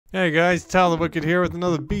Hey guys, Tal the Wicked here with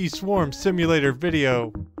another Bee Swarm Simulator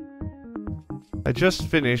video. I just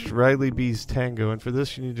finished Riley Bee's Tango, and for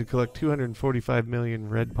this you need to collect 245 million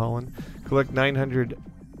red pollen, collect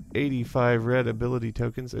 985 red ability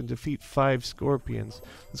tokens, and defeat 5 scorpions.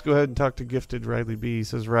 Let's go ahead and talk to Gifted Riley Bee. He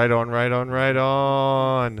says, right on, right on, right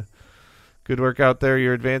on. Good work out there,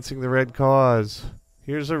 you're advancing the red cause.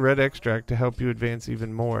 Here's a red extract to help you advance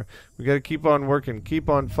even more. We gotta keep on working, keep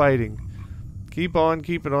on fighting. Keep on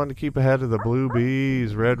keeping on to keep ahead of the blue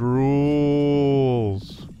bees. Red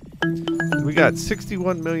rules. We got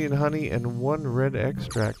 61 million honey and 1 red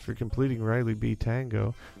extract for completing Riley Bee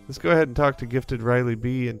Tango. Let's go ahead and talk to Gifted Riley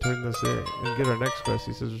Bee and turn this in and get our next quest.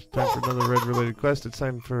 He says it's time for another red related quest. It's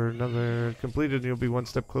time for another completed and you'll be one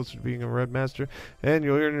step closer to being a red master. And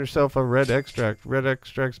you'll earn yourself a red extract. Red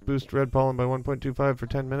extracts boost red pollen by 1.25 for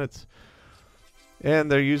 10 minutes. And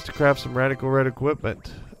they're used to craft some radical red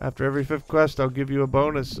equipment. After every 5th quest, I'll give you a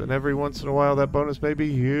bonus, and every once in a while that bonus may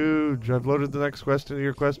be huge. I've loaded the next quest into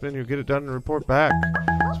your quest menu. Get it done and report back.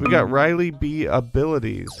 So we got Riley Bee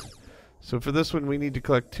abilities. So for this one, we need to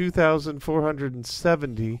collect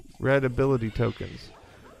 2,470 red ability tokens.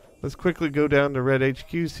 Let's quickly go down to Red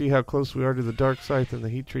HQ, see how close we are to the Dark Scythe and the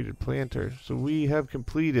Heat-Treated Planter. So we have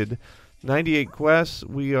completed 98 quests.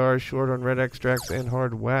 We are short on red extracts and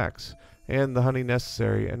hard wax and the honey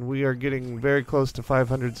necessary, and we are getting very close to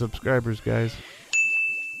 500 subscribers, guys.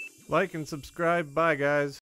 Like and subscribe. Bye, guys.